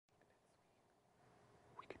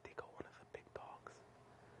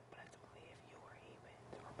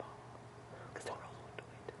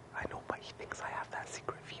that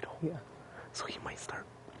secret veto. Yeah. So he might start,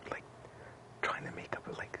 like, trying to make up,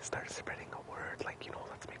 like, start spreading a word, like, you know,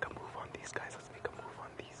 let's make a move on these guys, let's make a move on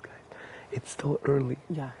these guys. It's still early.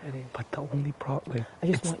 Yeah, it is. But the only problem, like, I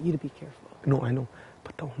just want you to be careful. No, I know.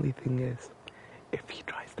 But the only thing is, if he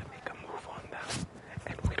tries to make a move on them,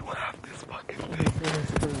 and we don't have this fucking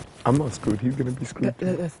thing, I'm not screwed. He's gonna be screwed.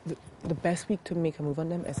 The best week to make a move on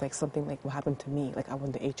them is like something like what happened to me. Like I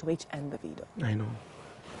won the HOH and the veto. I know.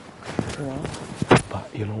 You know? But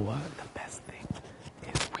you know what? The best thing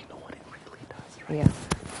is we know what it really does, right? Yeah.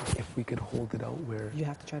 So if we could hold it out where... You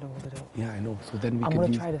have to try to hold it out. Yeah, I know. So then we I'm could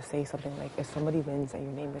going to use... try to say something like, if somebody wins and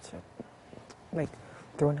your name gets like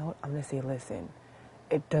thrown out, I'm going to say, listen,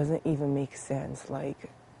 it doesn't even make sense. Like,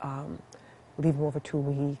 leave them over 2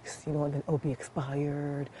 weeks, you know, and then it'll be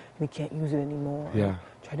expired. We can't use it anymore. Yeah.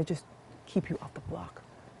 Try to just keep you off the block,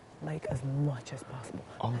 like, as much as possible.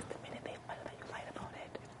 Because the minute they find out that you lied about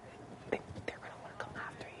it, they're going to want to come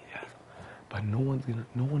after you. Yeah. But no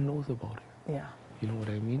one knows about it. Yeah. You know what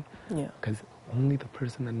I mean? Yeah. Because only the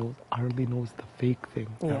person that knows, Arlie knows the fake thing,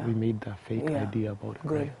 that we made that fake idea about it,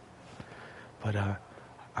 Good. right? But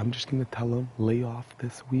I'm just going to tell him, lay off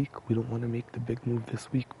this week. We don't want to make the big move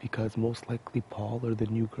this week because most likely Paul or the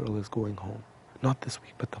new girl is going home. Not this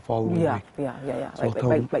week, but the following week. Yeah. So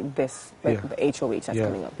like this, the HOH that's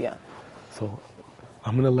coming up, So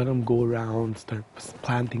I'm going to let him go around, start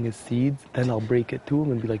planting his seeds. Then I'll break it to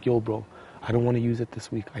him and be like, yo, bro, I don't want to use it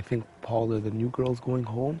this week. I think Paul or the new girl's going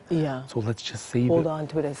home. Yeah. So let's just save Hold it. on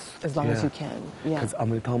to it as long as you can. Yeah. Because I'm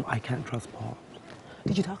going to tell him I can't trust Paul.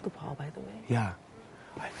 Did you talk to Paul, by the way? Yeah.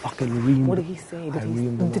 I fucking reamed. What did he say?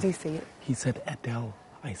 Did he say it? He said, Adel,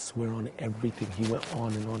 I swear on everything. He went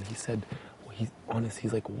on and on. He said, he's honest.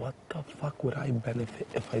 He's like, what the fuck would I benefit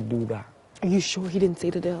if I do that? Are you sure he didn't say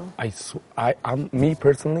it, Adele? I'm me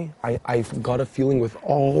personally. I got a feeling with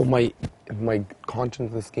all my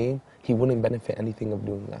conscience this game, he wouldn't benefit anything of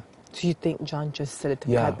doing that. So you think John just said it to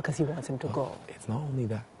Pat because he wants him to go? It's not only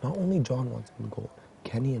that. Not only John wants him to go.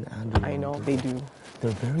 Kenny and Andrew. I know they do.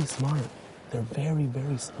 They're very smart. They're very,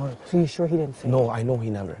 very smart. So you sure he didn't say it? No, I know he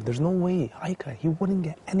never. There's no way. Ika, he wouldn't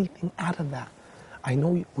get anything out of that. I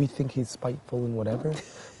know we think he's spiteful and whatever,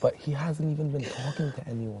 but he hasn't even been talking to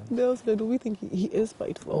anyone. No, do we think he is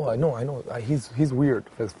spiteful? Oh, I know. He's weird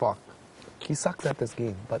as fuck. He sucks at this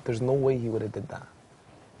game, but there's no way he would have did that.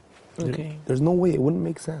 Okay. There's no way. It wouldn't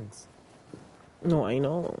make sense. No, I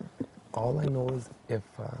know. All I know is if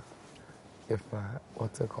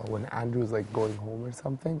what's it called? When Andrew's like going home or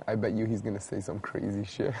something, I bet you he's gonna say some crazy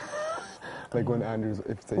shit. Like when Andrew's,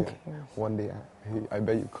 if say one day, I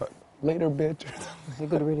bet you cut later, bitch. Or something. You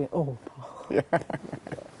could really, Yeah.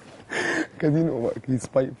 Because you know what? He's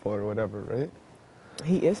spiteful or whatever, right?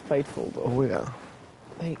 He is spiteful though. Oh yeah.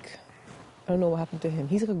 Like, I don't know what happened to him.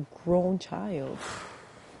 He's like a grown child,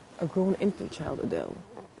 a grown infant child, Adele.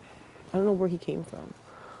 I don't know where he came from.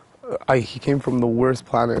 He came from the worst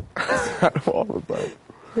planet out of all of them.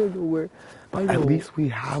 I don't know where. At least we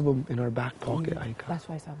have him in our back pocket, Ika. That's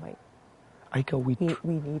why I said, Mike. Ika, we need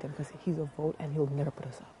him because he's a vote and he'll never put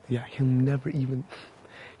us up. Yeah, he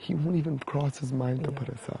won't even cross his mind to put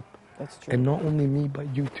us up. That's true. And not only me,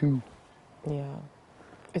 but you too. Yeah,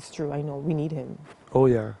 it's true. I know. We need him. Oh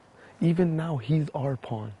yeah. Even now, he's our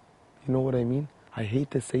pawn. You know what I mean? I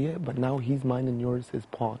hate to say it, but now he's mine and yours is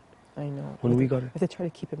pawn. I know. We have to try to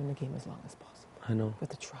keep him in the game as long as possible. I know. We have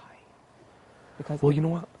to try. Because well, you know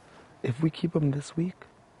what? If we keep him this week,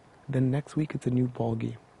 then next week it's a new ball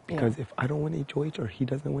game. Because if I don't win HOH or he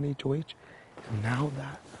doesn't win HOH, now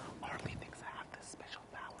that Arlie thinks I have this special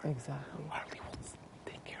power. Exactly. Arlie will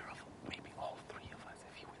take care of maybe all three of us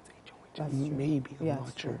if he wins HOH. That's true. Maybe, I'm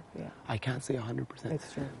not sure. Yeah. I can't say 100%.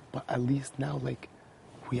 It's true. But at least now, like,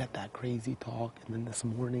 we had that crazy talk, and then this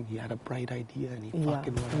morning he had a bright idea, and he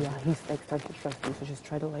fucking went. Yeah, he's like started to trust you, so just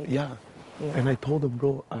try to like. Yeah. And I told him,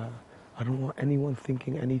 bro, I don't want anyone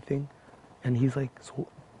thinking anything, and he's like,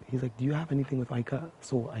 do you have anything with Ika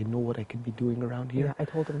so I know what I could be doing around here? Yeah, I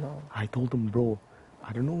told him no. I told him, bro,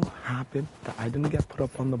 I don't know what happened, that I didn't get put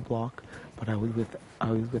up on the block, but I was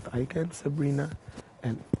with Ika and Sabrina,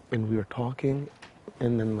 and we were talking,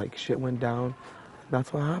 and then like shit went down.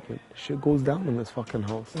 That's what happened. Shit goes down in this fucking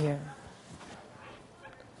house. Yeah.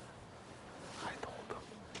 I told him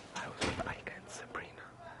I was with Ika and Sabrina.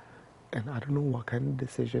 And I don't know what kind of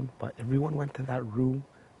decision, but everyone went to that room.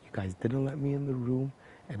 You guys didn't let me in the room.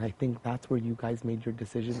 And I think that's where you guys made your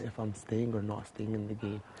decision if I'm staying or not staying in the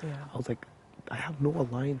game. Yeah. I was like, I have no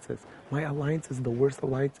alliances. My alliance is the worst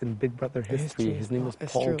alliance in Big Brother history. His name was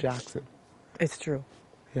Paul Jackson. It's true.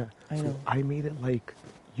 Yeah. I know. I made it like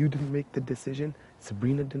you didn't make the decision.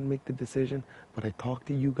 Sabrina didn't make the decision, but I talked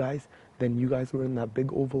to you guys. Then you guys were in that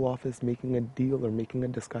big Oval Office making a deal or making a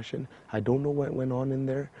discussion. I don't know what went on in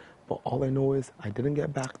there, but all I know is I didn't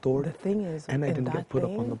get backdoored. The thing is, and I in didn't that get put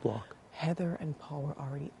up on thing, the block. Heather and Paul were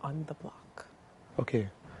already on the block. Okay,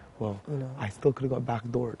 well, You know. I still could have got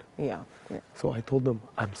backdoored. Yeah. So I told them,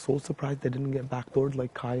 I'm so surprised I didn't get backdoored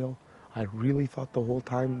like Kyle. I really thought the whole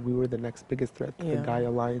time we were the next biggest threat to the Yeah. Guy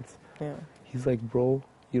Alliance. Yeah. He's like, bro,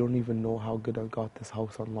 you don't even know how good I got this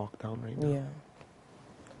house on lockdown right now. Yeah.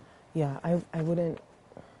 Yeah,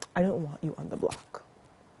 I don't want you on the block.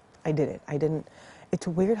 I didn't. It's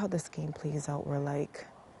weird how this game plays out where, like,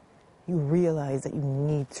 you realize that you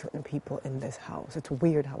need certain people in this house. It's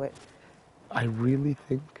weird how it... I really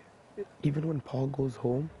think, even when Paul goes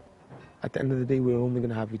home, at the end of the day, we're only going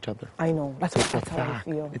to have each other. I know. That's It's a how I fact.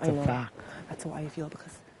 feel. It's I a know. fact. That's how I feel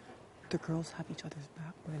because the girls have each other's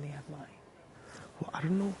back more than they have mine. Well, I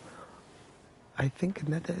don't know. I think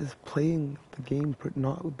Netta is playing the game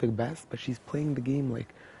not the best, but she's playing the game like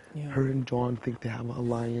her and John think they have an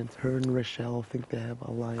alliance. Her and Rochelle think they have an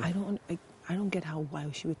alliance. I don't get why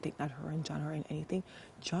she would think that her and John are in anything.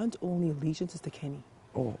 John's only allegiance is to Kenny.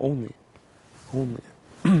 Oh, only.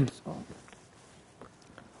 So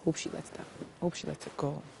hope she lets that. Hope she lets it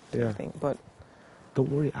go. Yeah. I think, but Don't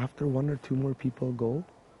worry, after one or two more people go,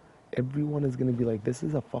 everyone is going to be like, this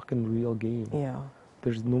is a fucking real game. yeah.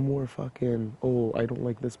 There's no more fucking, oh, I don't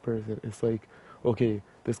like this person. It's like, okay,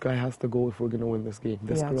 this guy has to go if we're going to win this game.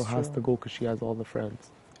 This Yeah, girl it's has true. to go because she has all the friends.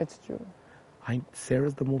 It's true.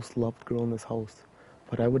 Sarah's the most loved girl in this house,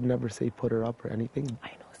 but I would never say put her up or anything. I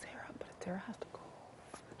know Sarah, but Sarah has to go.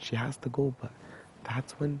 She has to go, but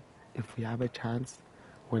that's when, if we have a chance,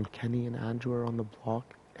 when Kenny and Andrew are on the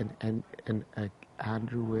block and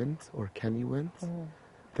Andrew wins or Kenny wins,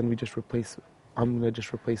 then we just replace. I'm gonna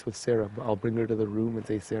just replace with Sarah, but I'll bring her to the room and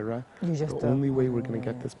say, Sarah, the only way we're gonna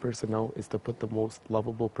get this person out is to put the most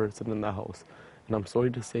lovable person in the house. And I'm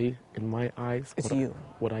sorry to say, in my eyes, It's you.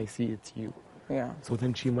 What I see, it's you. Yeah. So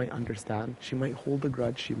then she might understand. She might hold a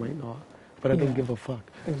grudge. She might not. But I don't give a fuck.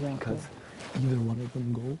 Exactly. Because either one of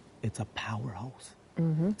them go, it's a powerhouse.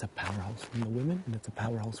 It's a powerhouse from the women, and it's a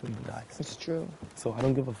powerhouse from the guys. It's true. So I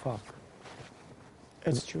don't give a fuck.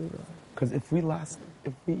 It's true, though. Because if we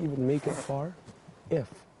even make it far,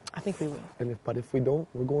 I think we will. but if we don't,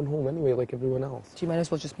 we're going home anyway, like everyone else. So you might as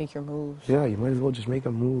well just make your moves. Yeah, you might as well just make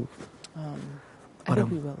a move. I think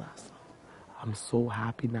we will last long. I'm so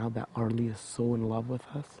happy now that Arlie is so in love with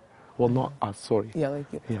us. Well, not us, sorry. Yeah, like,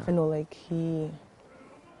 Yeah. I know, like, what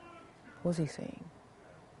was he saying?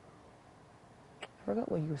 I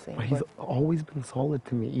forgot what you were saying. But he's always been solid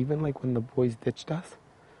to me. Even like when the boys ditched us,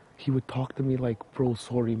 he would talk to me like, bro,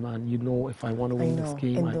 sorry, man. You know, if I want to win this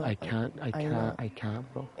game, I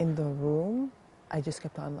can't, bro. In the room, I just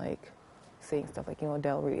kept on, like, saying stuff like,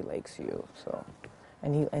 Adele really likes you, so...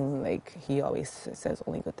 And he always says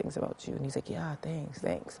only good things about you. And he's like, yeah, thanks.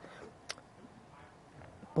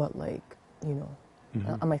 But like,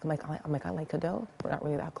 I'm like, I like Adele. We're not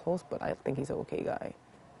really that close, but I think he's an okay guy.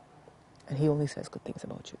 And he only says good things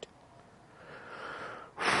about you too.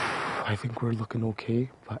 I think we're looking okay,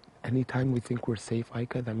 but anytime we think we're safe,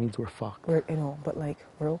 Ika, that means we're fucked. But like,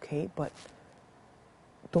 we're okay, but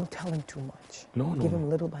don't tell him too much. No. Give him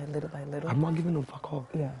little by little by little. I'm not giving him fuck all.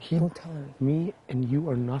 Yeah, don't tell him. Me and you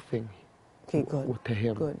are nothing. Okay, good. To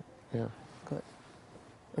him. Good. Yeah. Good.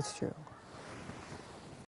 It's true.